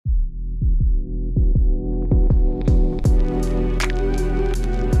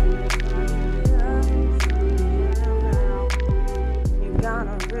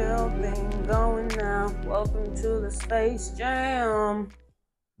Space Jam.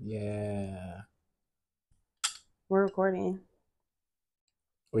 Yeah. We're recording.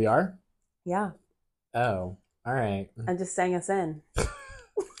 We are? Yeah. Oh, all right. I just sang us in.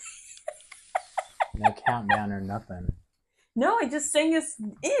 No countdown or nothing. No, I just sang us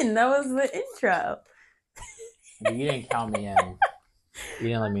in. That was the intro. But you didn't count me in. You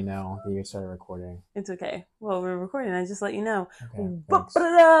didn't let me know that you started recording. It's okay. Well, we're recording. I just let you know. Okay, thanks.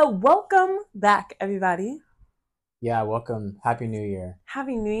 Welcome back, everybody. Yeah, welcome. Happy New Year.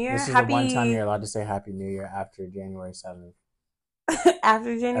 Happy New Year. This is the one time you're allowed to say Happy New Year after January 7th.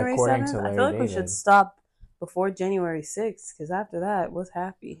 After January According 7th? to I Larry feel like we David. should stop before January 6th, because after that, what's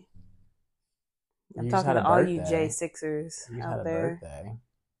happy? I'm You just talking had to a all you birthday. J6ers You just out had a there. birthday.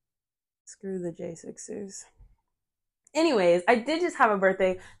 Screw the J6ers. Anyways, I did just have a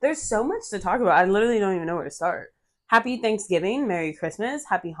birthday. There's so much to talk about. I literally don't even know where to start. Happy Thanksgiving, Merry Christmas,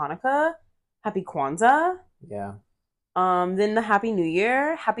 Happy Hanukkah, Happy Kwanzaa. Yeah. Then the Happy New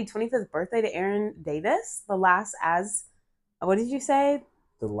Year, Happy 25th birthday to Erin Davis. The last as, what did you say?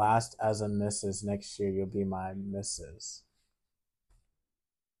 The last as a missus. Next year you'll be my missus.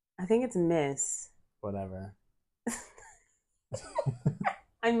 I think it's Miss. Whatever.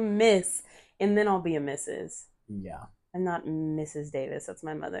 I'm Miss, and then I'll be a Mrs. Yeah. I'm not Mrs. Davis. That's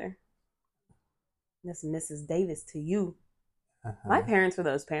my mother. That's Mrs. Davis to you. Uh-huh. My parents were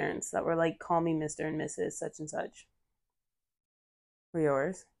those parents that were like, call me Mr. and Mrs. such and such. Were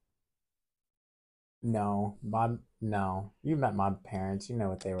yours? No. No. You met my parents. You know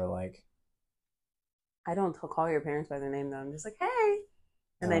what they were like. I don't call your parents by their name though. I'm just like, hey.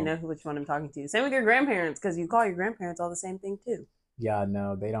 And they Oh. know which one I'm talking to. Same with your grandparents, because you call your grandparents all the same thing too. Yeah,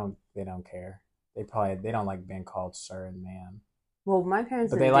 no, they don't care. They don't like being called sir and ma'am. Well, my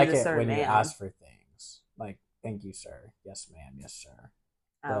parents But didn't they like do the it sir when ma'am. you ask for things. Like, thank you, sir. Yes, ma'am. Yes, sir.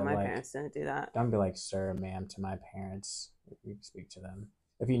 Oh, But, my like, parents didn't do that. Don't be like sir, ma'am to my parents. If you speak to them.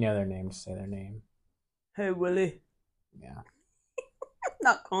 If you know their name, just say their name. Hey, Willie. Yeah. I'm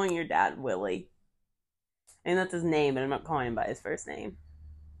not calling your dad Willie. And that's his name, but I'm not calling him by his first name.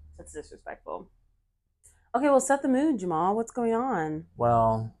 That's disrespectful. Okay, well, set the mood, Jahmal. What's going on?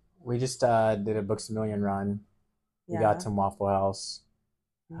 Well, we just did a Books a Million run. We got some Waffle House,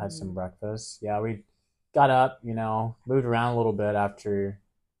 had some breakfast. Yeah, we got up, moved around a little bit after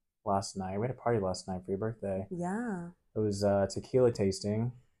last night. We had a party last night for your birthday. Yeah. It was tequila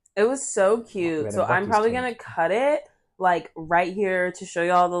tasting. It was so cute. So I'm probably going to cut it like right here to show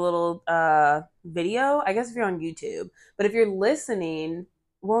y'all the little video. I guess if you're on YouTube. But if you're listening,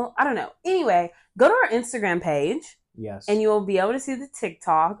 well, I don't know. Anyway, go to our Instagram page. Yes. And you'll be able to see the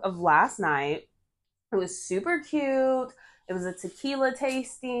TikTok of last night. It was super cute. It was a tequila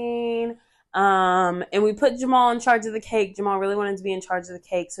tasting. And we put Jahmal in charge of the cake. Jahmal really wanted to be in charge of the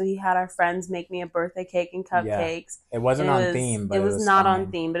cake, so he had our friends make me a birthday cake and cupcakes. Yeah. It wasn't on theme, but it was not fine.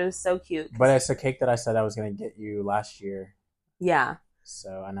 On theme, but it was so cute. But it's a cake that I said I was going to get you last year. Yeah.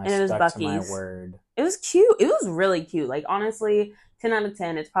 So, and I stuck to my word. It was cute. It was really cute. Like, honestly, 10 out of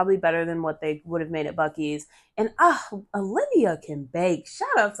 10. It's probably better than what they would have made at Buc-ee's. And Olivia can bake. Shout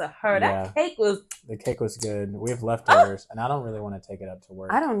out to her. Yeah. The cake was good. We have leftovers, and I don't really want to take it up to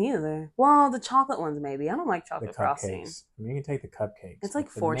work. I don't either. Well, the chocolate ones maybe. I don't like chocolate frosting. I mean, you can take the cupcakes. It's like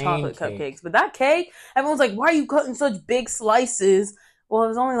 4 chocolate cupcakes. But that cake, everyone's like, why are you cutting such big slices? Well, it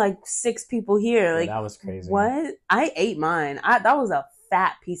was only like 6 people here. Like, that was crazy. What? I ate mine. That was a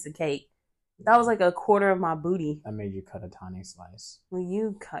fat piece of cake. That was like a quarter of my booty. I made you cut a tiny slice. Well,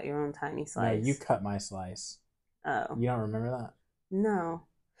 you cut your own tiny slice. No, you cut my slice. Oh. You don't remember that? No.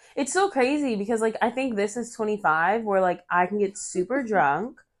 It's so crazy because, like, I think this is 25 where, like, I can get super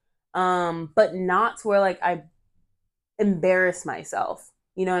drunk, but not to where, like, I embarrass myself.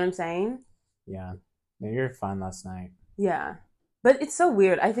 You know what I'm saying? Yeah. No, you were fine last night. Yeah. But it's so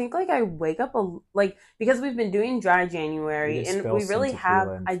weird. I think, like, I wake up, because we've been doing dry January, and we really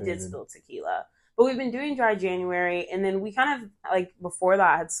have, I did spill tequila. But we've been doing dry January, and then we kind of, like, before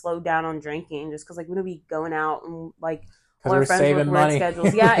that had slowed down on drinking just because, like, we would be going out and, like, all our friends work weird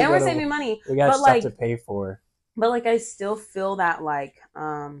schedules. Yeah, and we're saving money. We got stuff to pay for. But, like, I still feel that, like,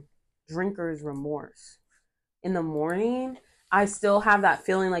 drinker's remorse. In the morning, I still have that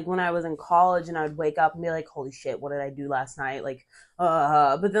feeling like when I was in college and I would wake up and be like, holy shit, what did I do last night? Like,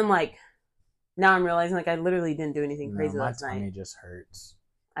 but then, like, now I'm realizing, like, I literally didn't do anything crazy last night. My tummy just hurts.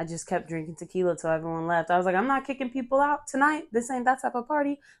 I just kept drinking tequila till everyone left. I was like, I'm not kicking people out tonight. This ain't that type of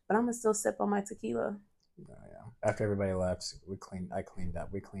party, but I'm going to still sip on my tequila. Oh, yeah. After everybody left, I cleaned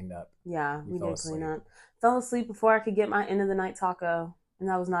up. We cleaned up. Yeah, we did clean up. Fell asleep before I could get my end of the night taco, and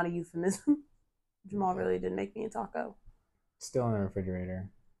that was not a euphemism. Jahmal really did make me a taco. Still in the refrigerator.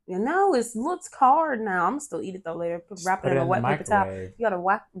 No, it looks hard now. I'm gonna still eat it though later. Wrap it in a wet paper towel. You gotta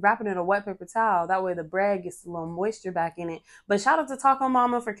wrap it in a wet paper towel. That way the bread gets a little moisture back in it. But shout out to Taco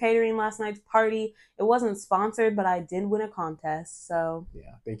Mama for catering last night's party. It wasn't sponsored, but I did win a contest. So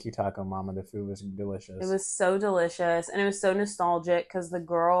yeah, thank you, Taco Mama. The food was delicious. It was so delicious, and it was so nostalgic because the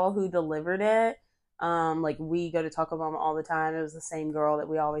girl who delivered it, like we go to Taco Mama all the time. It was the same girl that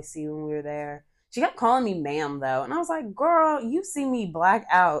we always see when we were there. She kept calling me ma'am, though. And I was like, girl, you've seen me black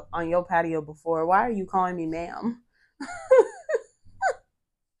out on your patio before. Why are you calling me ma'am?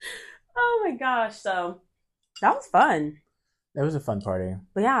 Oh, my gosh. So, that was fun. It was a fun party.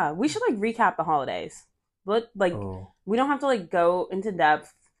 But, yeah, we should, recap the holidays. But, we don't have to, go into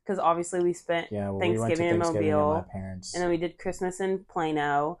depth. Because, obviously, we spent Thanksgiving in Mobile. My parents. And then we did Christmas in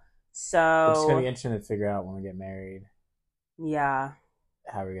Plano. So... It's going to be interesting to figure out when we get married. Yeah.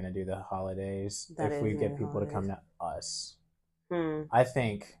 How we're gonna do the holidays if we get people to come to us. I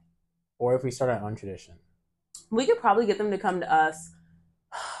think, or if we start our own tradition, we could probably get them to come to us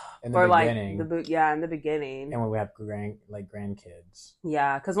in the beginning. In the beginning, and when we have grandkids.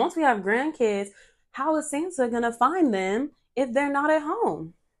 Yeah, because once we have grandkids, how is Santa gonna find them if they're not at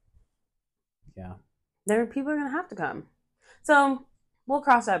home? Yeah, people are gonna have to come. So we'll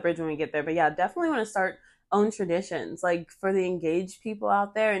cross that bridge when we get there. But yeah, definitely want to start own traditions, for the engaged people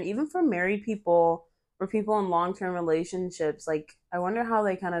out there, and even for married people or people in long-term relationships. I wonder how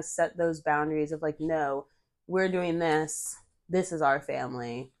they kind of set those boundaries of no, we're doing this is our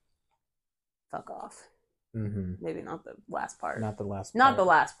family, fuck off. Maybe not the last part. Not the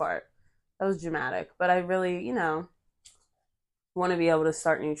last part. That was dramatic. But I really want to be able to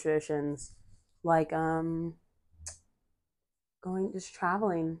start new traditions, just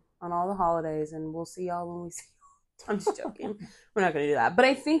traveling on all the holidays, and we'll see y'all when we see y'all. I'm just joking. We're not going to do that. But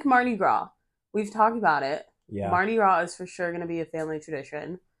I think Mardi Gras, we've talked about it. Yeah. Mardi Gras is for sure going to be a family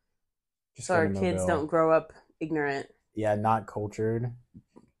tradition. So our kids don't grow up ignorant. Yeah, not cultured.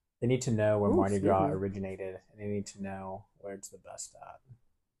 They need to know where Mardi Gras originated, and they need to know where it's the best at.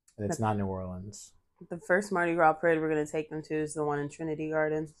 And it's not New Orleans. The first Mardi Gras parade we're going to take them to is the one in Trinity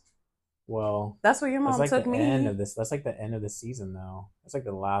Gardens. Well, that's where your mom took me. That's the end of the season, though. That's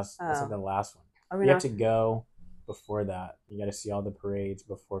the last. That's the last one. You have to go before that. You got to see all the parades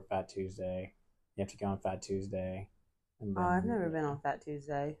before Fat Tuesday. You have to go on Fat Tuesday. And then, I've never been on Fat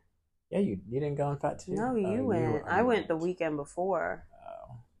Tuesday. Yeah, you didn't go on Fat Tuesday. No, you went. I went the weekend before.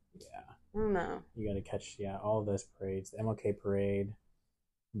 Oh, yeah. I don't know. You got to catch all of those parades. The MLK parade.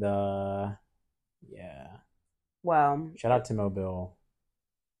 Well. Shout out to Mobile.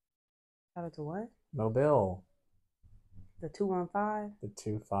 Shout out to what? Mobile. The 215? The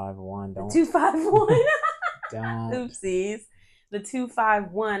 251. Don't. 251? Don't. Oopsies. The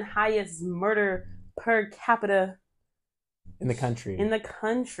 251 highest murder per capita in the country.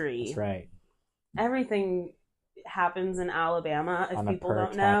 That's right. Everything happens in Alabama, if people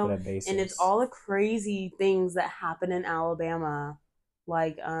don't know. Basis. And it's all the crazy things that happen in Alabama.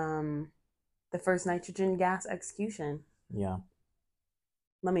 The first nitrogen gas execution. Yeah.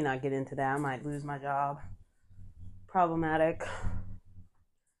 Let me not get into that. I might lose my job. Problematic.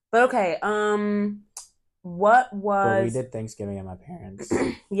 But okay, what was... But we did Thanksgiving at my parents.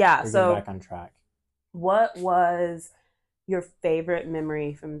 Yeah, so... back on track. What was your favorite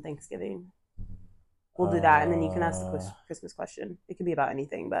memory from Thanksgiving? We'll do that, and then you can ask the Christmas question. It could be about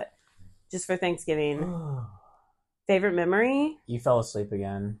anything, but just for Thanksgiving. Favorite memory? You fell asleep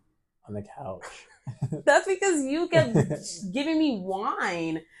again on the couch. That's because you kept giving me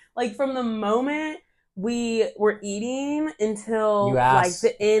wine. From the moment we were eating until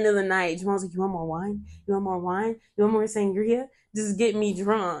the end of the night. Jamal was like, "You want more wine? You want more wine? You want more sangria? Just get me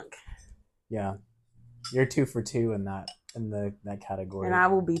drunk." Yeah, you're 2 for 2 in that category, and I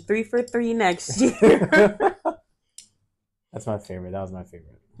will be 3 for 3 next year. That's my favorite. That was my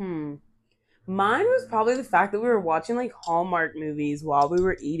favorite. Mine was probably the fact that we were watching Hallmark movies while we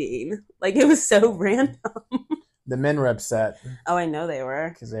were eating. It was so random. The men were upset. Oh, I know they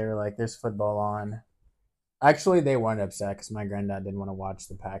were. Because they were like, there's football on. Actually, they weren't upset because my granddad didn't want to watch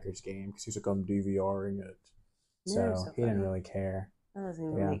the Packers game because he's like, I'm DVRing it. So he didn't really care. That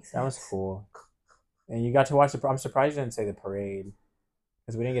doesn't even make sense. That was cool. And you got to watch I'm surprised you didn't say the parade.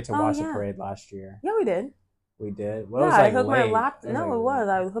 Because we didn't get to watch the parade last year. Yeah, we did. We did? I hooked my laptop. No, it was.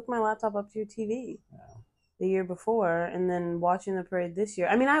 I hooked my laptop up to your TV the year before, and then watching the parade this year.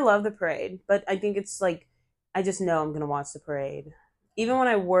 I mean, I love the parade, but I think it's I just know I'm going to watch the parade. Even when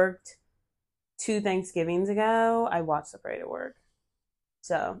I worked 2 Thanksgivings ago, I watched the parade at work.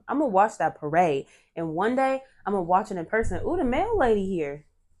 So I'm going to watch that parade, and one day I'm going to watch it in person. Ooh, the mail lady here.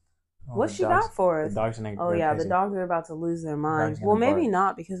 What she got for us? The dogs are oh yeah, crazy. The dogs are about to lose their minds. Well, maybe bark.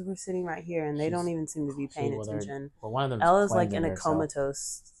 Not because we're sitting right here and they don't even seem to be paying attention. Well, one of them. Ella's like in a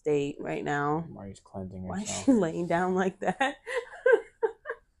comatose state right now. Marty's cleansing herself. Why is she laying down like that?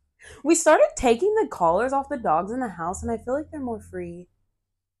 We started taking the collars off the dogs in the house, and I feel like they're more free.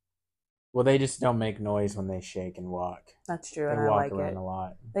 Well, they just don't make noise when they shake and walk. That's true, and I like it. They walk around a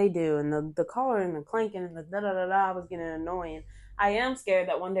lot. They do, and the collar and the clanking and the da-da-da-da was getting annoying. I am scared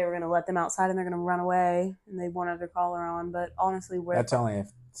that one day we're going to let them outside and they're going to run away and they won't have their collar on, but honestly, that's only if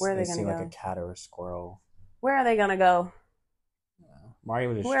where are they going to go? Like a cat or a squirrel. Where are they going to go? Marty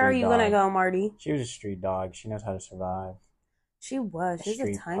was a street dog. Where are you going to go, Marty? She was a street dog. She knows how to survive. She was. She's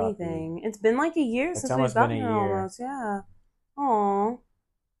a tiny thing. It's been like a year since we've gotten her almost. Yeah. Aw.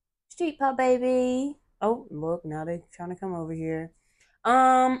 Street pup baby. Oh, look, now they're trying to come over here.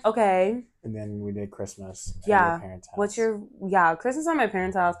 Okay. And then we did Christmas at your parents' house. Christmas at my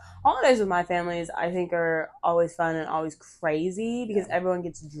parents' house. Holidays with my families, I think, are always fun and always crazy because everyone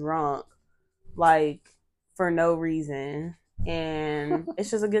gets drunk, like, for no reason. And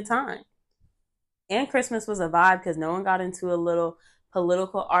it's just a good time. And Christmas was a vibe because no one got into a little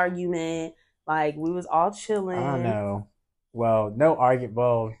political argument. Like, we was all chilling. I don't know. Well, no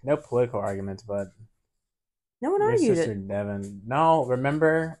political arguments, but no one argued. Your sister Devin. No,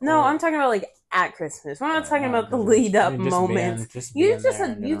 remember? No, I'm talking about like at Christmas. We're not talking about the lead up moments. You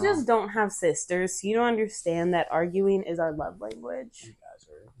just don't have sisters. So you don't understand that arguing is our love language. You guys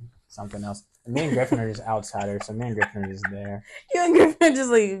are something else. And me and Griffin are just outsiders, so me and Griffin are just there. You and Griffin are just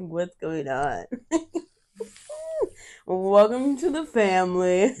like, what's going on? Welcome to the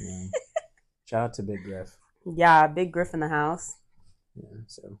family. Yeah. Shout out to Big Griff. Yeah, Big Griff in the house. Yeah.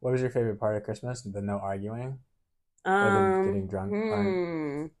 So, what was your favorite part of Christmas? The no arguing? Or the getting drunk?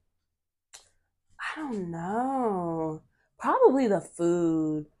 I don't know. Probably the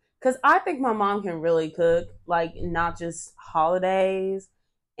food. Because I think my mom can really cook, like, not just holidays.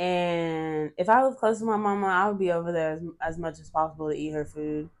 And if I live close to my mama, I would be over there as much as possible to eat her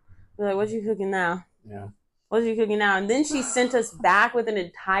food. Be like, what you cooking now? Yeah. What you cooking now? And then she sent us back with an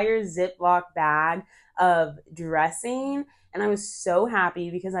entire Ziploc bag of dressing. And I was so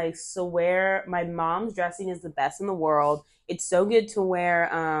happy because I swear my mom's dressing is the best in the world. It's so good to wear.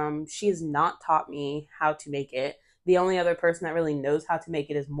 She has not taught me how to make it. The only other person that really knows how to make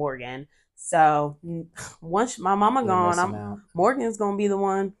it is Morgan. So once my mama gone, Morgan's going to be the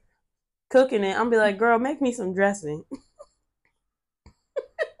one cooking it. I'm going to be like, girl, make me some dressing.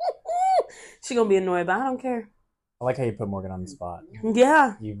 She going to be annoyed, but I don't care. I like how you put Morgan on the spot.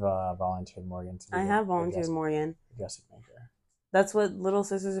 Yeah. You've volunteered Morgan to be I have volunteered Morgan. Dressing maker. That's what little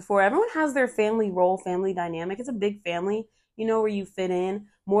sisters are for. Everyone has their family role, family dynamic. It's a big family. You know where you fit in.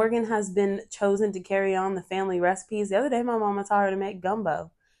 Morgan has been chosen to carry on the family recipes. The other day, my mama taught her to make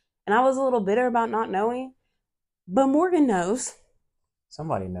gumbo. And I was a little bitter about not knowing. But Morgan knows.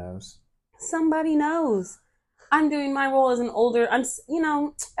 Somebody knows. Somebody knows. I'm doing my role as an older...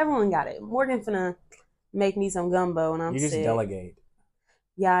 everyone got it. Morgan finna make me some gumbo and I'm sick. You just delegate.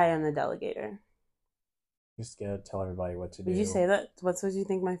 Yeah, I am the delegator. Just gotta tell everybody what to do. Did you say that? What you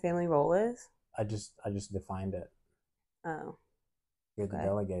think my family role is? I just defined it. Oh. You're the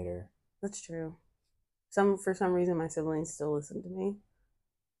delegator. That's true. For some reason my siblings still listen to me.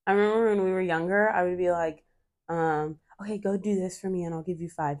 I remember when we were younger, I would be like, okay, go do this for me and I'll give you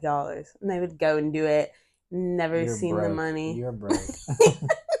 $5. And they would go and do it. Never seen the money. You're broke.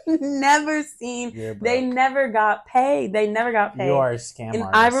 Never seen. They never got paid. You are a scam and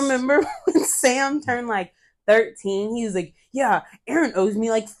artist. I remember when Sam turned like 13, he was like, yeah, Erin owes me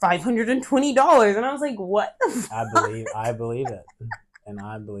like $520. And I was like, what the fuck? I believe it. And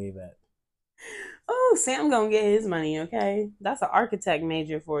I believe it. Oh, Sam gonna get his money, okay? That's an architect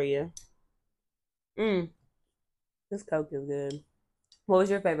major for you. This Coke is good. What was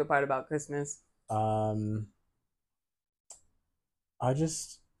your favorite part about Christmas? I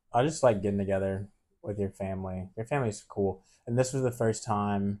just like getting together with your family. Your family's cool. And this was the first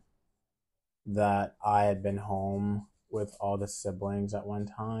time that I had been home with all the siblings at one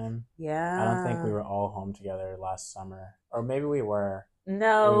time. Yeah. I don't think we were all home together last summer. Or maybe we were.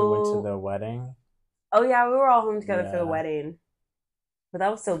 No. We went to the wedding. Oh, yeah, we were all home together for the wedding. But that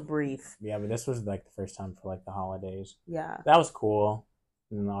was so brief. Yeah, but this was like the first time for like the holidays. Yeah. That was cool.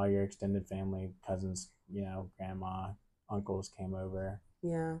 And all your extended family, cousins, grandma, uncles came over.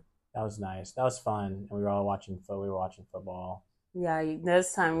 Yeah. That was nice. That was fun. And we were all watching football. Yeah,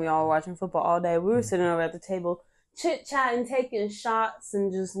 this time we all were watching football all day. We were sitting over at the table, chit-chatting, taking shots,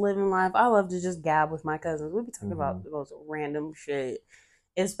 and just living life. I love to just gab with my cousins. We'd be talking about the most random shit,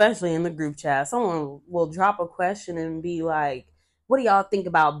 especially in the group chat. Someone will drop a question and be like, what do y'all think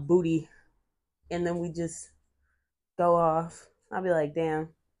about booty? And then we just go off. I'll be like, damn,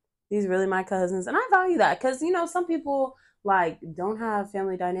 these really my cousins. And I value that because, you know, some people like don't have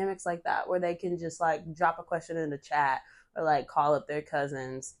family dynamics like that where they can just like drop a question in the chat or like call up their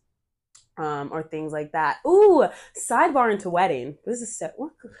cousins or things like that. Ooh, sidebar into wedding. This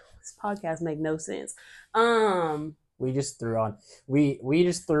podcast make no sense. We just threw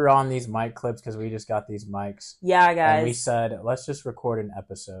on these mic clips because we just got these mics. Yeah, guys. And we said, let's just record an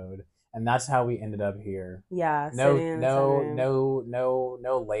episode. And that's how we ended up here. Yeah. No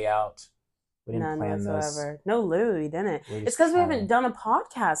layout. We didn't plan whatsoever. this. No, literally didn't. It's because we haven't done a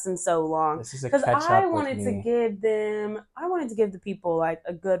podcast in so long. This is a catch up. I wanted to give the people like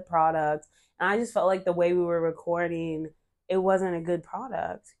a good product. And I just felt like the way we were recording, it wasn't a good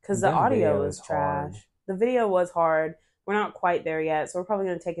product because the audio was trash. The video was hard. We're not quite there yet, so we're probably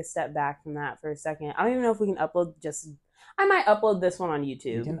going to take a step back from that for a second. I don't even know if we can upload I might upload this one on YouTube.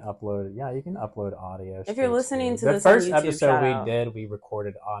 You can upload audio. If you're listening to the this first on YouTube, episode we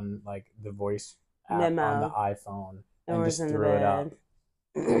recorded on like the voice app on the iPhone and just threw it up.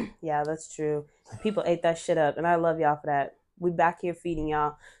 Yeah, that's true. People ate that shit up, and I love y'all for that. We back here feeding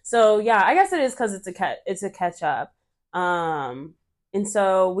y'all. So yeah, I guess it is because it's a catch up. And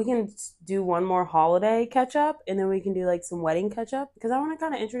so we can do one more holiday catch up, and then we can do like some wedding catch up because I want to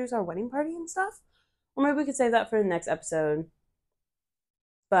kind of introduce our wedding party and stuff. Or maybe we could save that for the next episode.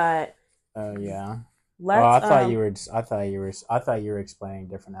 But yeah. I thought you were explaining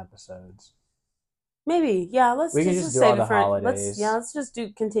different episodes. Maybe, yeah. Let's just do all the holidays. Let's just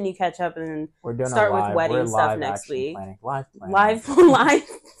continue catch up and then start with wedding stuff next week. Live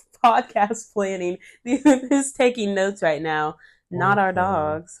podcast planning. Who's taking notes right now? Not our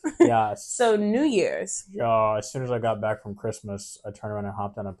dogs. Yeah. So New Year's. As soon as I got back from Christmas, I turned around and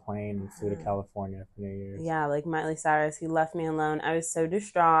hopped on a plane and flew to California for New Year's. Yeah, like Miley Cyrus, he left me alone. I was so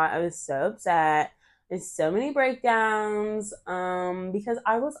distraught. I was so upset. There's so many breakdowns because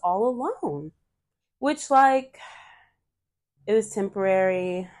I was all alone. Which, like, it was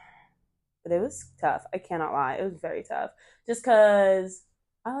temporary, but it was tough. I cannot lie. It was very tough. Just because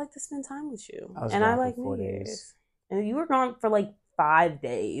I like to spend time with you. And I like New Year's. And you were gone for like 5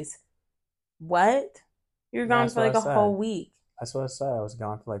 days. What? You were gone for like a whole week. That's what I said. I was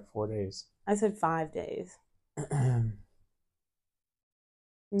gone for like 4 days. I said 5 days.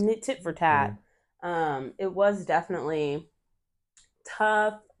 Tit for tat. It was definitely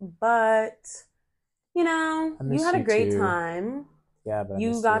tough, but you know, you had a great time. Yeah, but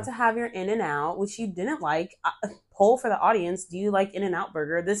you got to have your In-N-Out, which you didn't like. Poll for the audience: do you like In-N-Out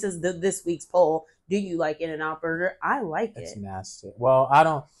burger? This is this week's poll. Do you like In-N-Out burger? I like it. It's nasty. Well, I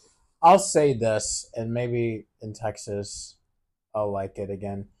don't. I'll say this, and maybe in Texas, I'll like it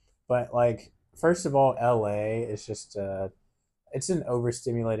again. But like, first of all, LA is just it's an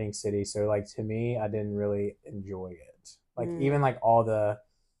overstimulating city. So like, to me, I didn't really enjoy it. Like even like all the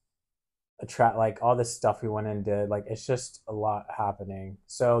all the stuff we went and did, like it's just a lot happening.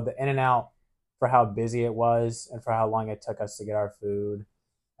 So the In-N-Out, for how busy it was and for how long it took us to get our food,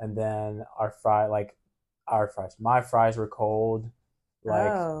 and then my fries were cold,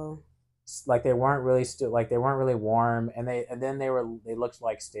 like they weren't really warm, and they looked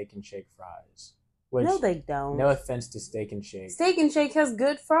like Steak and Shake fries. Which, no, they don't. No offense to Steak and Shake. Steak and Shake has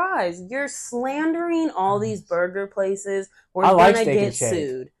good fries. You're slandering all these burger places. We're gonna get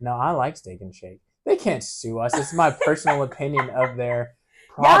sued. No, I like Steak and Shake. They can't sue us. It's my personal opinion of their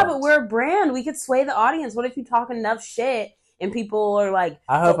product. Yeah, but we're a brand. We could sway the audience. What if you talk enough shit and people are like,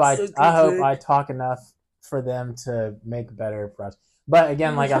 I hope I talk enough for them to make better for us. But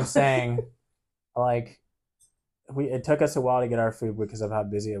again, like I'm saying, like it took us a while to get our food because of how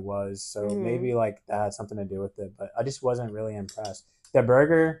busy it was. So maybe like that had something to do with it. But I just wasn't really impressed. The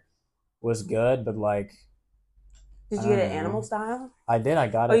burger was good, but like, did you get it animal style? I did. I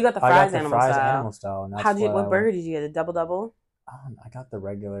got it. Oh, you got the fries animal style. And that's what burger did you get? A double? I got the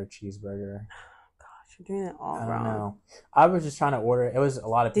regular cheeseburger. You're doing it all wrong. I don't know. I was just trying to order. It was a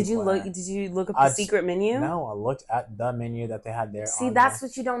lot of people. Did you look up the secret menu? No, I looked at the menu that they had there. See, that's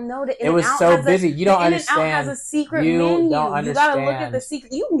what you don't know. It was so busy. You don't understand. In-N-Out has a secret menu. You gotta look at the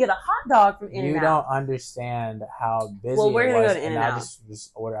secret. You can get a hot dog from In-N-Out. You don't understand how busy. Well, we're gonna go to In-N-Out.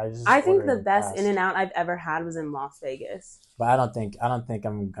 I think the best In-N-Out I've ever had was in Las Vegas. But I don't think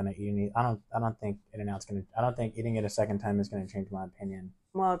I'm gonna eat any. I don't think In-N-Out's gonna. I don't think eating it a second time is gonna change my opinion.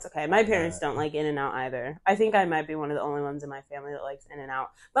 Well, it's okay. My parents don't like In-N-Out either. I think I might be one of the only ones in my family that likes In-N-Out.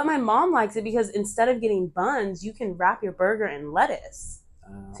 But my mom likes it because instead of getting buns, you can wrap your burger in lettuce.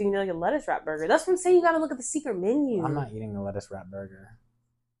 So you can do like a lettuce wrap burger. That's what I'm saying. You got to look at the secret menu. I'm not eating a lettuce wrap burger.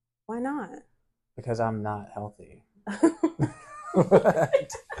 Why not? Because I'm not healthy.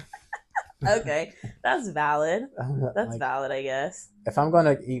 Okay, that's valid. That's like, valid, I guess. If I'm going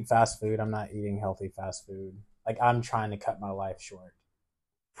to eat fast food, I'm not eating healthy fast food. Like, I'm trying to cut my life short.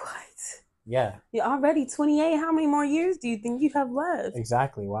 What? Yeah. You're already 28. How many more years do you think you have left?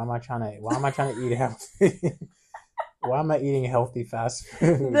 Exactly. Why am I trying to eat healthy? Why am I eating healthy fast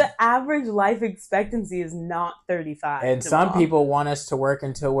food? The average life expectancy is not 35. And some people want us to work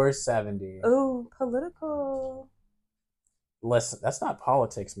until we're 70. Oh, political. Listen, that's not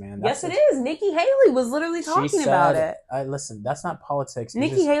politics, man. Yes, it is. Nikki Haley was literally talking about it. Listen, that's not politics.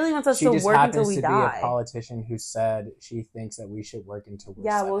 Nikki Haley wants us to work until we die. She just happens to be a politician who said she thinks that we should work until we're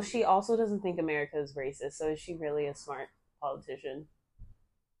 70. Well, she also doesn't think America is racist, so is she really a smart politician?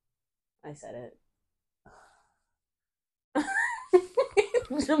 I said it.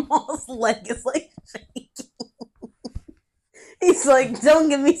 Jahmal's leg is like shaking. He's like, don't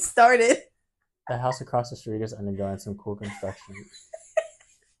get me started. The house across the street is undergoing some cool construction.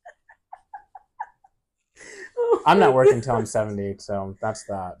 I'm not working until I'm 70, so that's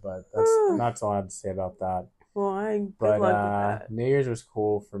that. But that's all I have to say about that. Well, good luck with that. New Year's was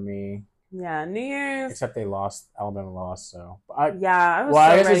cool for me. Yeah, New Year's. Except Alabama lost, so. I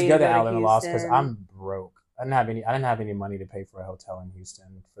guess it's good that Alabama lost because I'm broke. I didn't have any money to pay for a hotel in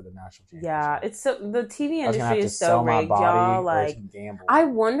Houston for the national championship. Yeah, the TV industry is so rigged, y'all. Like, I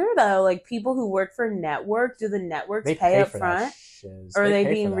wonder though, like people who work for network, do the networks pay up front, or are they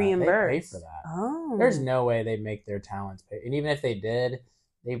being reimbursed? They pay for that. Oh, there's no way they make their talents pay, and even if they did,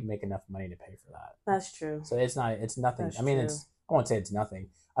 they'd make enough money to pay for that. That's true. So it's nothing. That's I mean, true. I won't say it's nothing.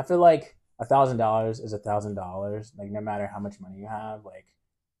 I feel like $1,000 is $1,000. Like, no matter how much money you have, like,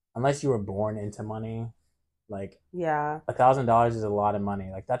 unless you were born into money. Like, yeah, $1,000 is a lot of money.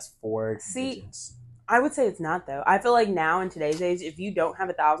 Like, that's 4 digits. I would say it's not though. I feel like now in today's age, if you don't have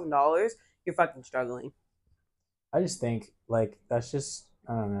 $1,000, you're fucking struggling. I just think like that's just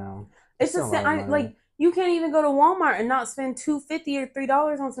I don't know. It's just like you can't even go to Walmart and not spend $2.50 or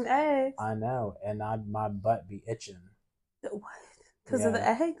 $3 on some eggs. I know, and my butt be itching. What? Because of the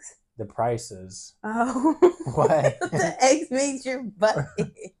eggs? The prices. Oh, what? The eggs makes your butt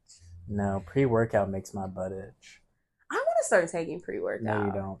itch. No, pre-workout makes my butt itch. I want to start taking pre-workout. No,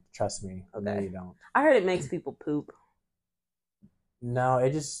 you don't. Trust me. Okay. No, you don't. I heard it makes people poop. No,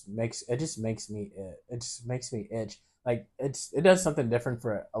 it just makes me itch. Like it does something different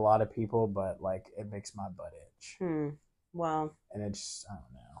for a lot of people, but like it makes my butt itch. Well, and it's I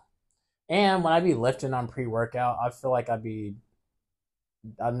don't know. And when I be lifting on pre-workout, I feel like I'm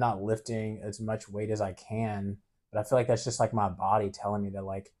not lifting as much weight as I can, but I feel like that's just like my body telling me that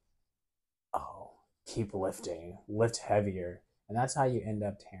like, oh, keep lifting, lift heavier, and that's how you end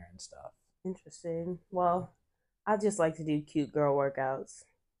up tearing stuff. Interesting. Well, I just like to do cute girl workouts.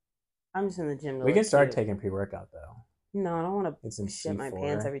 I'm just in the gym. We can start taking pre-workout though. No, I don't want to shit my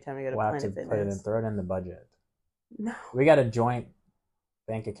pants every time I go to Planet Fitness. We'll have to throw it in the budget. No, we got a joint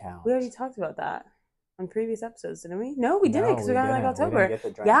bank account. We already talked about that on previous episodes, didn't we? No, we didn't because we got like October.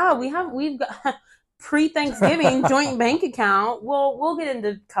 We've got pre-Thanksgiving joint bank account. We'll get into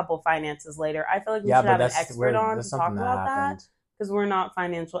a couple finances later. I feel like we should have an expert on to talk about that because we're not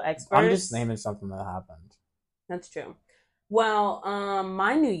financial experts. I'm just naming something that happened. That's true. Well,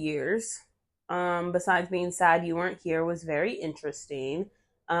 my New Year's, besides being sad you weren't here, was very interesting.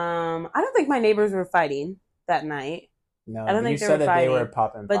 I don't think my neighbors were fighting that night. No, I don't think they were fighting. They were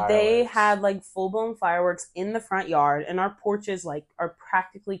popping but fireworks. They had like full-blown fireworks in the front yard, and our porches like are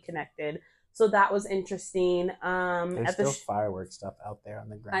practically connected. So that was interesting. There's still fireworks stuff out there on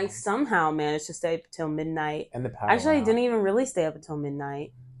the ground. I somehow managed to stay up until midnight. And the power Actually, I didn't even really stay up until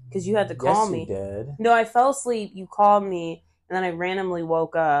midnight because you had to call me. Yes, you did. No, I fell asleep. You called me, and then I randomly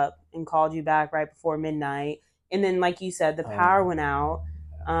woke up and called you back right before midnight. And then, like you said, the power went out.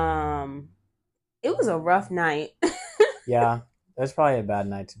 It was a rough night. Yeah, it was probably a bad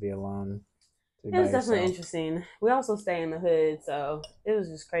night to be alone. It was definitely interesting. We also stay in the hood, so it was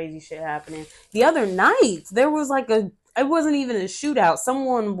just crazy shit happening. The other night, there was like it wasn't even a shootout.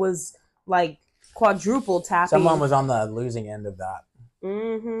 Someone was like quadruple tapping. Someone was on the losing end of that.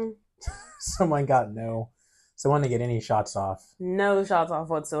 Mm-hmm. Someone didn't get any shots off. No shots off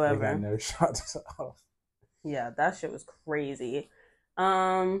whatsoever. They got no shots off. Yeah, that shit was crazy.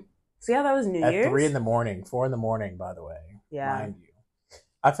 So yeah, that was New Year's. At 4 a.m, by the way. Yeah. Mind you.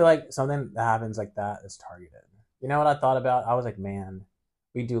 I feel like something that happens like that is targeted. You know what I thought about? I was like, man,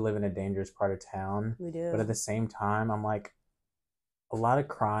 we do live in a dangerous part of town. We do. But at the same time, I'm like, a lot of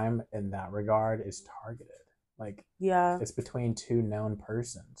crime in that regard is targeted. Like, yeah, it's between two known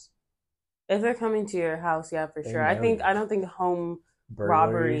persons. If they're coming to your house, yeah, for sure. I don't think home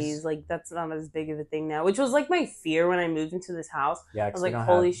robberies. Like, that's not as big of a thing now, which was like my fear when I moved into this house. Yeah, I was like,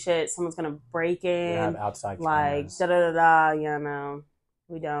 holy shit, someone's gonna break in. We have outside cameras. Like, da-da-da-da, yeah, no.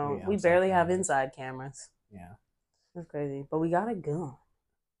 We don't. We barely have inside cameras. Yeah. That's crazy. But we got a gun.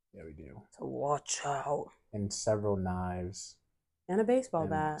 Yeah, we do. To watch out. And several knives. And a baseball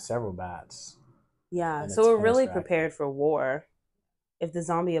bat. Several bats. Yeah, so we're really prepared for war. If the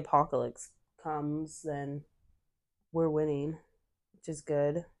zombie apocalypse comes, then we're winning, which is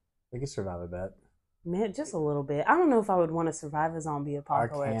good. We can survive a bit. Man, just a little bit. I don't know if I would want to survive a zombie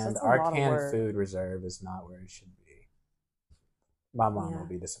apocalypse. Our canned food reserve is not where it should be. My mom will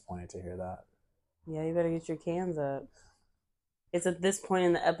be disappointed to hear that. Yeah, you better get your cans up. It's at this point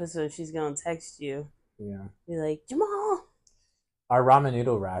in the episode she's going to text you. Yeah. Be like, Jahmal. Our ramen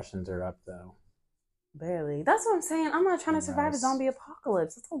noodle rations are up, though. Barely. That's what I'm saying. I'm not trying to survive a zombie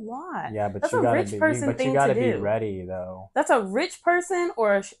apocalypse. That's a lot. Yeah, but you gotta be ready, though. That's a rich person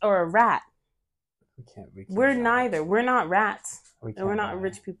or a rat. We're neither. We're not rats. We're not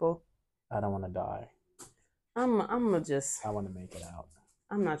rich people. I don't want to die. I want to make it out.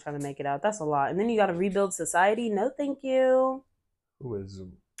 I'm not trying to make it out. That's a lot. And then you got to rebuild society. No, thank you.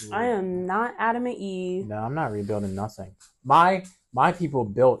 I am not Adam and Eve. No, I'm not rebuilding nothing. My people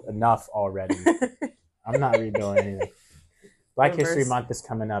built enough already. I'm not rebuilding anything. Black History Month is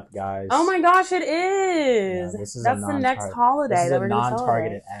coming up, guys. Oh my gosh, it is. Yeah, that's the next holiday. This is a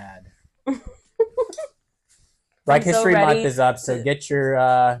non-targeted ad. Black History Month is up, so get your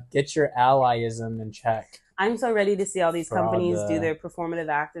allyism in check. I'm so ready to see all these companies do their performative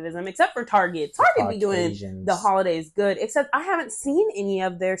activism, except for Target. Target be doing the holidays good, except I haven't seen any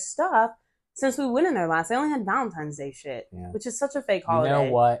of their stuff since we went in there last. They only had Valentine's Day shit, which is such a fake holiday. You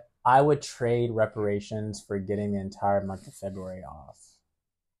know what? I would trade reparations for getting the entire month of February off.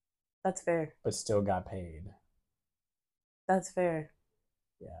 That's fair. But still got paid. That's fair.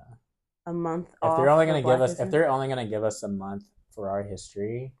 Yeah. A month off. If they're only going to give us a month for our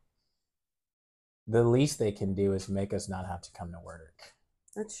history, the least they can do is make us not have to come to work.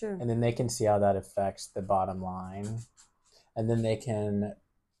 That's true. And then they can see how that affects the bottom line. And then they can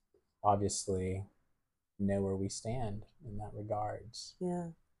obviously know where we stand in that regards. Yeah.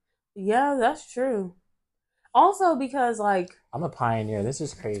 Yeah, that's true. Also because, like... I'm a pioneer. This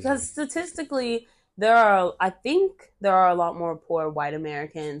is crazy. Because statistically, I think there are a lot more poor white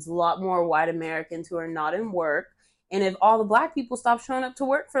Americans, a lot more white Americans who are not in work. And if all the black people stopped showing up to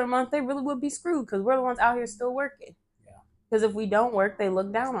work for a month, they really would be screwed because we're the ones out here still working. Yeah. Because if we don't work, they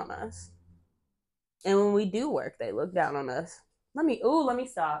look down on us. And when we do work, they look down on us. Let me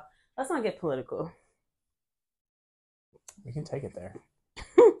stop. Let's not get political. We can take it there.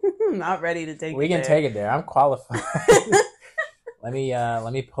 I'm not ready to take it there. We can take it there. I'm qualified. Let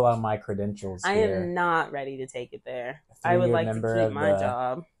me pull out my credentials here. I am not ready to take it there. I would like to keep my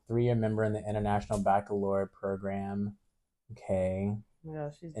job. 3-year member in the International Baccalaureate Program. Okay. Oh my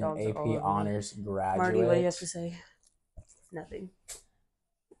gosh, she's an AP Honors graduate. Marty, what do you have to say? Nothing.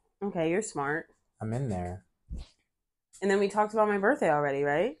 Okay, you're smart. I'm in there. And then we talked about my birthday already,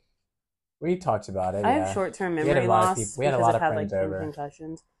 right? We talked about it. I have short-term memory loss. We had a lot of friends over.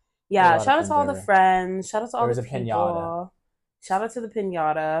 Concussions. Yeah, shout out to all the friends. Shout out to all the people. There was a pinata. Shout out to the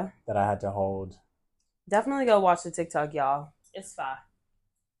pinata. That I had to hold. Definitely go watch the TikTok, y'all. It's fine.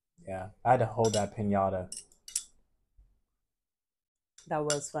 Yeah, I had to hold that pinata. That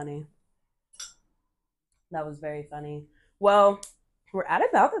was funny. That was very funny. Well, we're at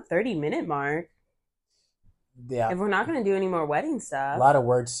about the 30-minute mark. Yeah. If we're not going to do any more wedding stuff. A lot of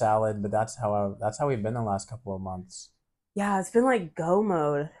word salad, but that's how we've been the last couple of months. Yeah, it's been like go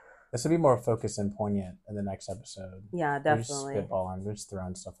mode. This will be more focused and poignant in the next episode. Yeah, definitely. We're just spitballing. We're just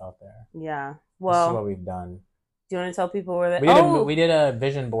throwing stuff out there. Yeah. Well, this is what we've done. Do you want to tell people where we did a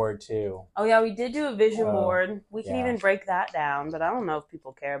vision board too. Oh yeah, we did do a vision board. We can even break that down, but I don't know if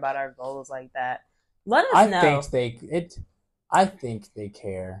people care about our goals like that. Let us know. I think they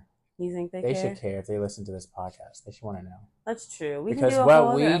care. You think they care? They should care if they listen to this podcast. They should want to know. That's true. Because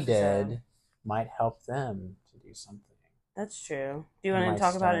what we did might help them to do something. That's true. Do you want to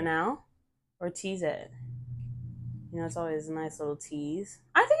talk about it now? Or tease it? You know, it's always a nice little tease.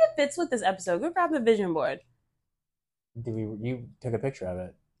 I think it fits with this episode. Go grab the vision board. You took a picture of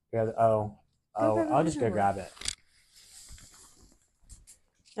it. I'll just go grab it.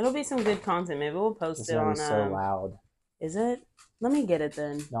 It'll be some good content. Maybe we'll post it on. It's so loud. Is it? Let me get it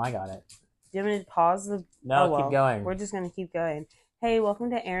then. No, I got it. Do you want me to pause the? No, keep going. We're just gonna keep going. Hey, welcome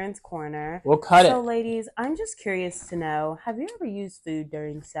to Erin's Corner. We'll cut it. So, ladies, I'm just curious to know: have you ever used food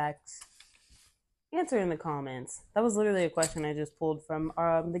during sex? Answer in the comments. That was literally a question I just pulled from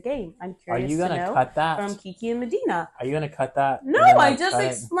the game. I'm curious to know. Are you gonna cut that from Kiki and Medina? Are you gonna cut that? No, I just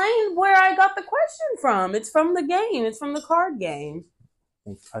explained where I got the question from. It's from the game. It's from the card game.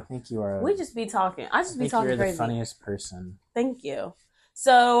 I think you are. We just be talking. I just be talking you're crazy. The funniest person. Thank you.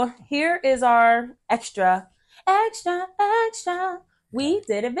 So here is our extra. We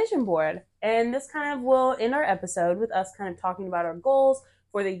did a vision board, and this kind of will end our episode with us kind of talking about our goals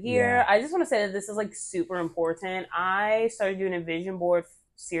for the year. Yeah. I just want to say that this is like super important. I started doing a vision board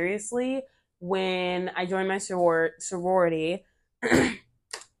seriously when I joined my sorority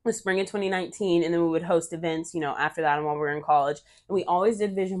with spring of 2019, and then we would host events, after that and while we were in college. And we always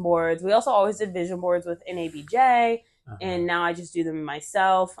did vision boards. We also always did vision boards with NABJ, and now I just do them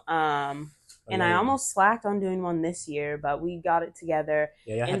myself. And I almost slacked on doing one this year, but we got it together.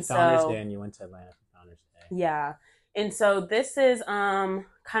 Yeah, you had Founders Day and you went to Atlanta for Founders Day. Yeah. And so this is kind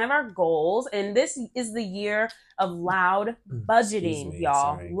of our goals, and this is the year of loud budgeting,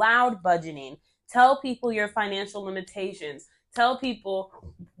 y'all. Sorry. Loud budgeting. Tell people your financial limitations. Tell people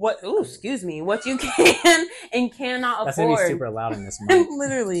what you can and cannot afford. That's gonna be super loud in this mic.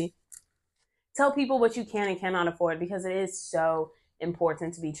 Literally. Tell people what you can and cannot afford, because it is so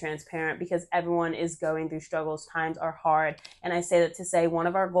important to be transparent, because everyone is going through struggles. Times are hard. And I say that to say one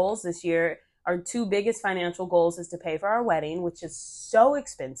of our goals this year, our two biggest financial goals, is to pay for our wedding, which is so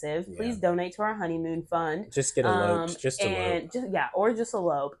expensive. Yeah. Please donate to our honeymoon fund. Just get eloped. Or just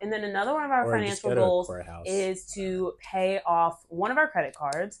elope. And then another one of our financial goals is to pay off one of our credit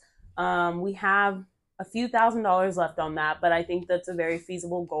cards. We have a few $1,000s left on that, but I think that's a very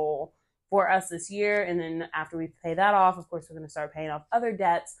feasible goal for us this year. And then after we pay that off, of course, we're going to start paying off other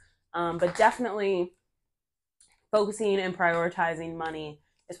debts. But definitely focusing and prioritizing money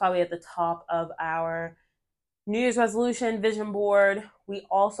is probably at the top of our New Year's resolution vision board. We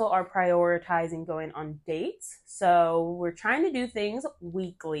also are prioritizing going on dates. So we're trying to do things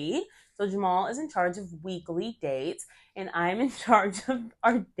weekly. So Jahmal is in charge of weekly dates, and I'm in charge of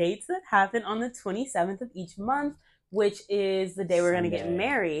our dates that happen on the 27th of each month, which is the day we're going to get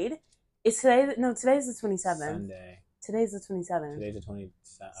married. Is today? No, today's the 27th. Sunday. Today's the 27th. Today's the 27th.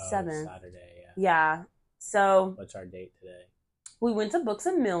 Saturday, yeah. Yeah. So. What's our date today? We went to Books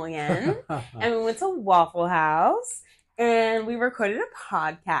A Million, and we went to Waffle House, and we recorded a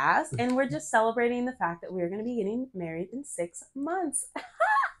podcast, and we're just celebrating the fact that we're going to be getting married in 6 months.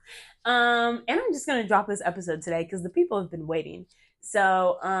 And I'm just going to drop this episode today because the people have been waiting.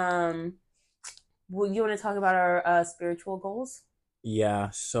 So, you want to talk about our spiritual goals?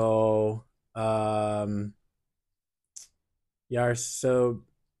 Yeah, so, so...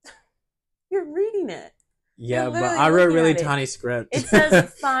 You're reading it. Yeah, but I wrote a really tiny script. It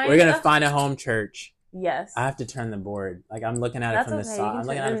says, we're going to find a home church. Yes. I have to turn the board. Like, I'm looking at it from the side. I'm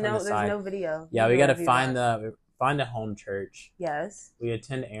looking at it from the side. There's no video. Yeah, we got to find a home church. Yes. We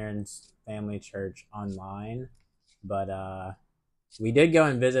attend Erin's family church online, but we did go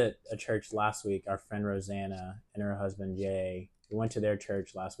and visit a church last week. Our friend Rosanna and her husband Jay. We went to their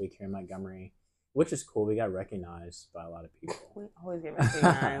church last week here in Montgomery, which is cool. We got recognized by a lot of people. We always get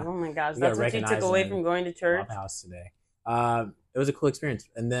recognized. Oh my gosh, that's what you took away from going to church. House today. It was a cool experience,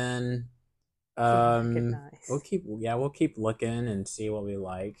 and then we'll keep looking and see what we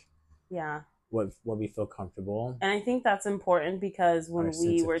like. Yeah. What we feel comfortable. And I think that's important because when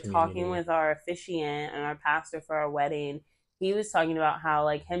we were talking with our officiant and our pastor for our wedding, he was talking about how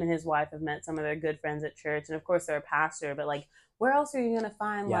like him and his wife have met some of their good friends at church, and of course they're a pastor, but like, where else are you gonna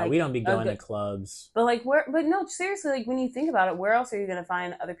find we don't be going to clubs. But no, seriously, like when you think about it, where else are you gonna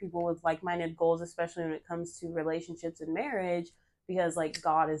find other people with like-minded goals, especially when it comes to relationships and marriage? Because like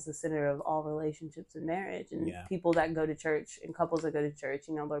God is the center of all relationships and marriage, and people that go to church and couples that go to church,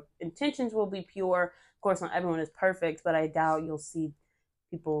 their intentions will be pure. Of course, not everyone is perfect, but I doubt you'll see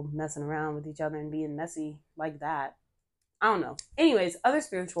people messing around with each other and being messy like that. I don't know. Anyways, other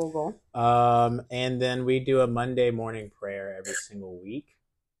spiritual goal. And then we do a Monday morning prayer every single week,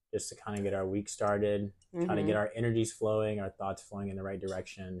 just to kind of get our week started, kind of get our energies flowing, our thoughts flowing in the right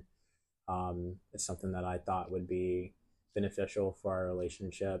direction. It's something that I thought would be beneficial for our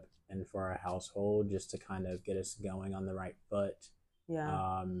relationship and for our household, just to kind of get us going on the right foot.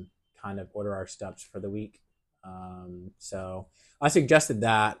 Yeah. Kind of order our steps for the week. So I suggested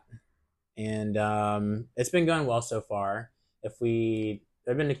that. And it's been going well so far.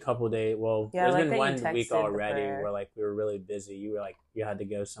 There've been a couple of days. Well, there's been 1 week already where like we were really busy. You were like you had to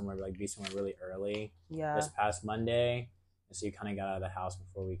go somewhere, like be somewhere really early. Yeah. This past Monday, and so you kind of got out of the house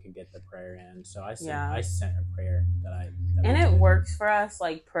before we could get the prayer in. So I sent a prayer and it works for us,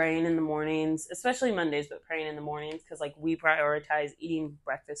 like praying in the mornings, especially Mondays, but praying in the mornings because like we prioritize eating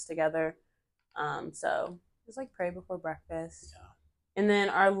breakfast together. So just like pray before breakfast. Yeah. And then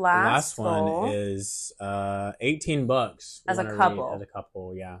our last one is $18. As a couple. As a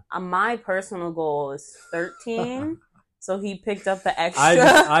couple, yeah. My personal goal is 13. So he picked up the extra.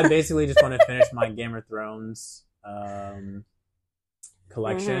 I basically just want to finish my Game of Thrones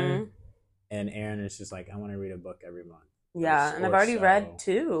collection. And Erin is just like, I want to read a book every month. Yeah, and I've already read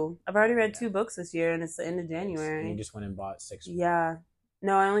 2. I've already read 2 books this year, and it's the end of January. And you just went and bought 6 more. Yeah.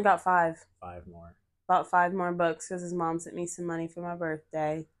 No, I only got 5. 5 more. Bought 5 more books because his mom sent me some money for my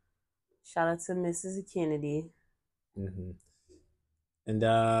birthday. Shout out to Mrs. Kennedy. Mm-hmm.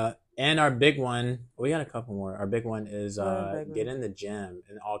 And our big one, we got a couple more. Our big one is get in the gym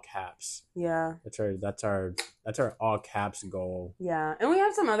in all caps. Yeah. That's our all caps goal. Yeah. And we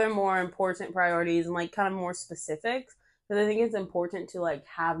have some other more important priorities and like kind of more specifics, because I think it's important to like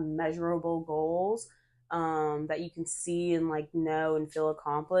have measurable goals that you can see and like know and feel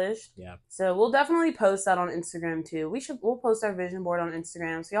accomplished. Yeah. So we'll definitely post that on Instagram too. We'll post our vision board on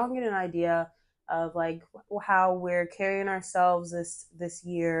Instagram so y'all can get an idea of like how we're carrying ourselves this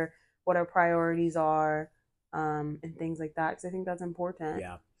year, what our priorities are, and things like that, because I think that's important.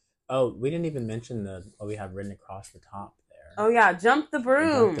 Yeah. Oh, we didn't even mention what we have written across the top there. Oh yeah, jump the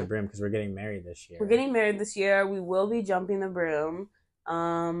broom. Jump the broom, because we're getting married this year. We're getting married this year. We will be jumping the broom.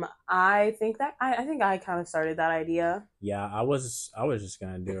 I think I kind of started that idea. Yeah, I was just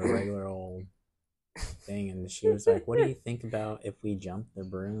gonna do a regular old thing, and she was like, "What do you think about if we jump the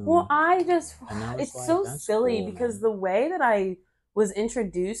broom?" Well, it's like, so silly, cool, because the way that I was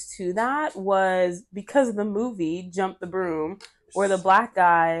introduced to that was because of the movie Jump the Broom, where the black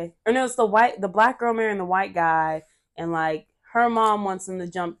guy, or no, it's the black girl marrying the white guy, and like her mom wants them to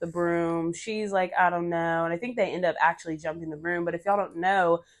jump the broom. She's like, I don't know. And I think they end up actually jumping the broom. But if y'all don't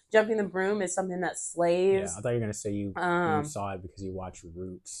know, jumping the broom is something that slaves... Yeah, I thought you were going to say you saw it because you watched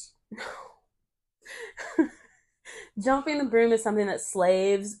Roots. Jumping the broom is something that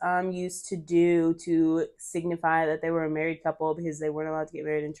slaves used to do to signify that they were a married couple, because they weren't allowed to get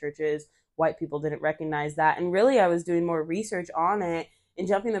married in churches. White people didn't recognize that. And really, I was doing more research on it. And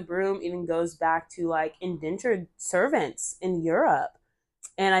jumping the broom even goes back to like indentured servants in Europe.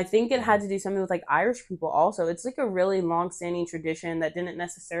 And I think it had to do something with like Irish people also. It's like a really long-standing tradition that didn't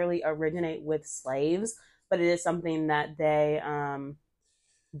necessarily originate with slaves, but it is something that they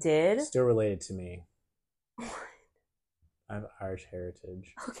did. Still related to me. I have Irish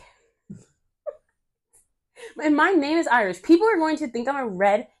heritage. Okay. And my name is Irish. People are going to think I'm a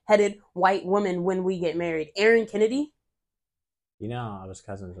red-headed white woman when we get married. Erin Kennedy? You know, I was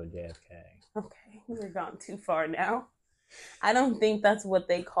cousins with JFK. Okay, we're gone too far now. I don't think that's what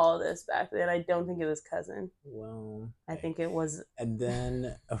they called us back then. I don't think it was cousin. Well, I think it was. And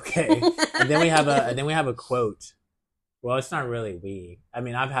then and then we have a quote. Well, it's not really we. I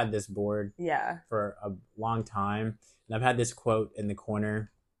mean, I've had this board for a long time, and I've had this quote in the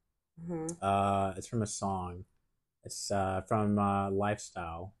corner. Mm-hmm. It's from a song. It's from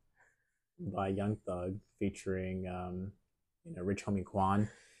 "Lifestyle" by Young Thug, featuring Rich Homie Quan,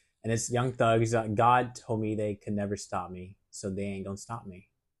 and it's Young Thug's God told me they could never stop me, so they ain't gonna stop me.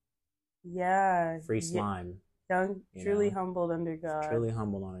 Yeah. Free Slime. Young, truly humbled under God. Truly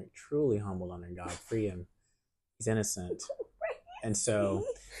humbled under God. Free him. He's innocent. And so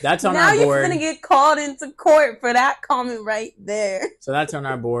that's on our board. Now you're gonna get called into court for that comment right there. So that's on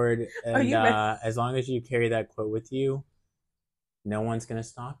our board, and as long as you carry that quote with you, no one's gonna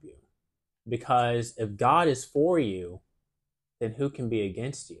stop you, because if God is for you, then who can be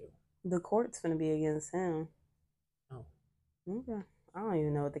against you? The court's going to be against him. Oh. Okay. I don't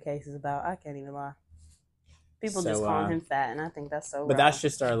even know what the case is about. I can't even lie. People just call him fat, and I think that's so But wrong.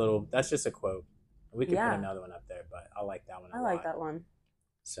 That's just a quote. We could put another one up there, but I like that one a lot. I like that one.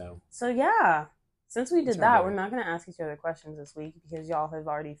 So yeah. Since we did that, we're not going to ask each other questions this week, because y'all have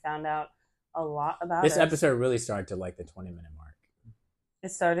already found out a lot about this episode really started to like the 20-minute mark. It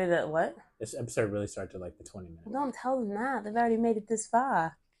started at what? This episode really started to like the 20 minutes. Well, don't tell them that. They've already made it this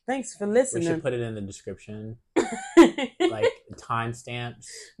far. Thanks for listening. We should put it in the description. Like timestamps.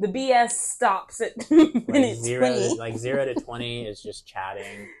 The BS stops at minute 20. Like 0 to 20 is just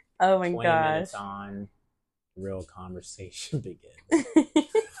chatting. Oh my 20 gosh. minutes on, real conversation begins.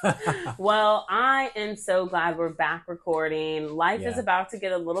 Well, I am so glad we're back recording. Life is about to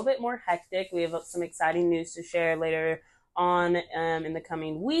get a little bit more hectic. We have some exciting news to share later on in the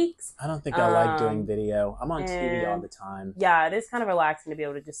coming weeks. I don't think I like doing video. I'm on TV all the time. Yeah, it is kind of relaxing to be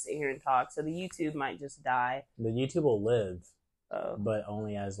able to just sit here and talk. So the YouTube might just die. The YouTube will live, but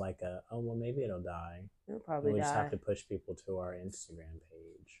only as like maybe it'll die. It'll probably die. We just have to push people to our Instagram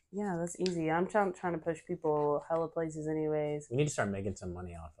page. Yeah, that's easy. I'm trying to push people hella places anyways. We need to start making some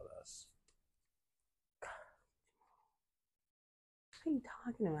money off of this. What are you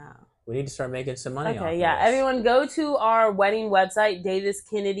talking about? We need to start making some money off of yeah. this. Everyone go to our wedding website,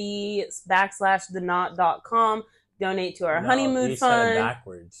 daviskennedy.com. Donate to our honeymoon fund. Said it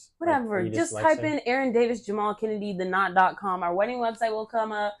backwards. Whatever. Just type in Erin Davis Jahmal Kennedy, .com. Our wedding website will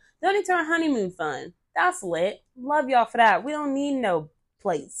come up. Donate to our honeymoon fund. That's lit. Love y'all for that. We don't need no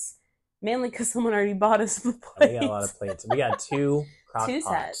plates. Mainly because someone already bought us the plates. We got a lot of plates. We got two crock pots.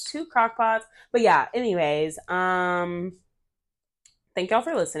 Sets. 2 crock pots. But yeah, anyways, thank y'all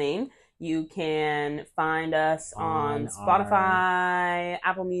for listening. You can find us on Spotify,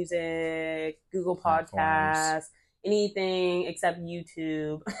 Apple Music, Google Podcasts, anything except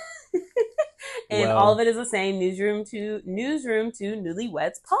YouTube. And all of it is the same, Newsroom to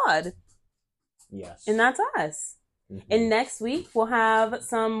Newlyweds Pod. Yes. And that's us. Mm-hmm. And next week we'll have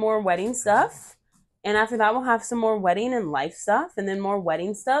some more wedding stuff. And after that we'll have some more wedding and life stuff. And then more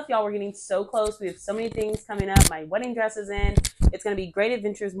wedding stuff. Y'all, we're getting so close. We have so many things coming up. My wedding dress is in. It's going to be great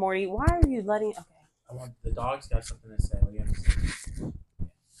adventures, Morty. Why are you letting... Okay. I want the dog's got something to say. What do you have to say?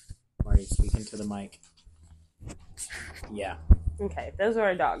 Morty, speaking to the mic. Yeah. Okay, those are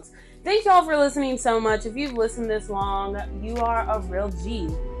our dogs. Thank y'all for listening so much. If you've listened this long, you are a real G.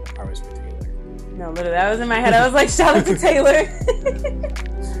 I was for Taylor. No, literally, that was in my head. I was like, shout out to Taylor.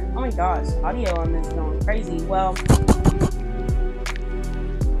 Oh my gosh, audio on this is going crazy. Well,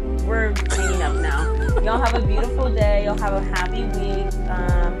 we're hanging up now. Y'all have a beautiful day. Y'all have a happy week.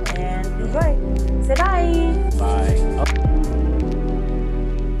 And enjoy. Say bye. Bye. Oh.